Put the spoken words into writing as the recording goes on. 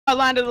I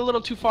landed a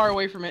little too far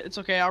away from it. It's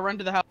okay. I'll run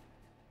to the house.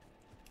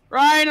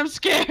 Ryan, I'm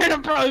scared.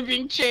 I'm probably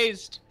being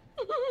chased.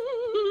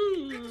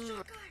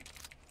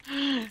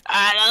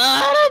 I don't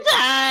want to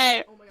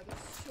die. Oh my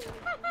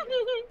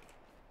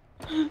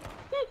god,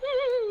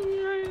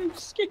 I'm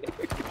scared.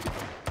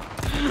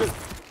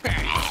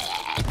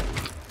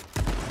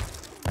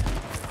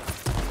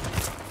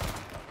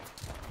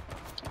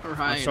 Ryan,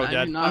 I'm so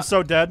dead. not... I'm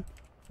so dead.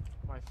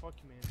 my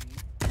fucking man,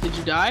 dude. Did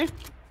you die?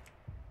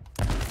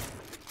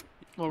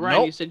 Well, Ryan,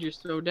 Nope. you said you're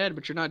so dead,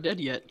 but you're not dead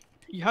yet.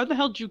 How the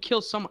hell did you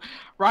kill someone?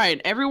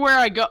 Ryan, everywhere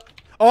I go.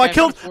 Oh, I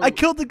found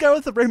killed the guy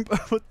with the rainbow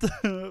with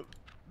the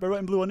red, white,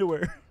 and blue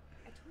underwear.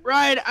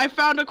 Ryan, I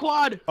found a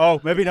quad. Oh,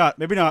 maybe not.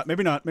 Maybe not.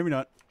 Maybe not. Maybe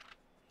not.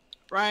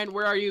 Ryan,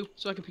 where are you?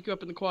 So I can pick you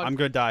up in the quad. I'm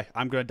gonna die.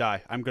 I'm gonna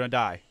die. I'm gonna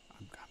die.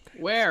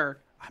 Where?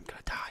 I'm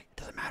gonna die. It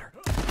doesn't matter.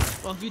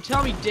 Well, if you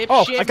tell me, dipshit,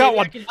 Oh, I got maybe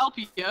one. I can help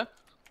you.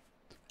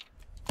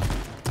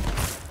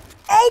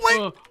 Oh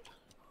my!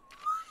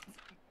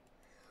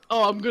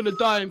 Oh, I'm gonna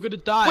die. I'm gonna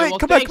die. Wait, well,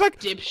 come back, thanks, come back.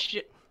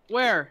 dipshit.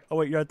 Where? Oh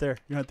wait, you're not there.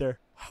 You're not there.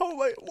 Oh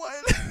wait, what?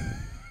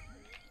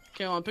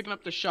 Okay, well, I'm picking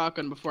up the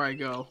shotgun before I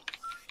go.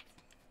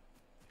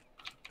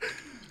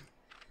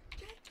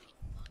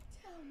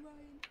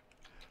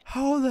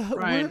 How the hell?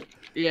 Ryan, where-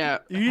 yeah.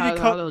 You need how to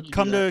the hell did you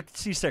come do that?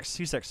 to C6.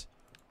 C6.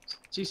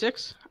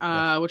 C6?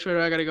 Yeah. Which way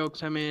do I gotta go?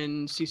 Cause I'm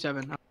in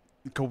C7.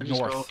 Go I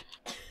just north.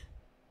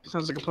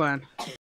 Sounds like a plan.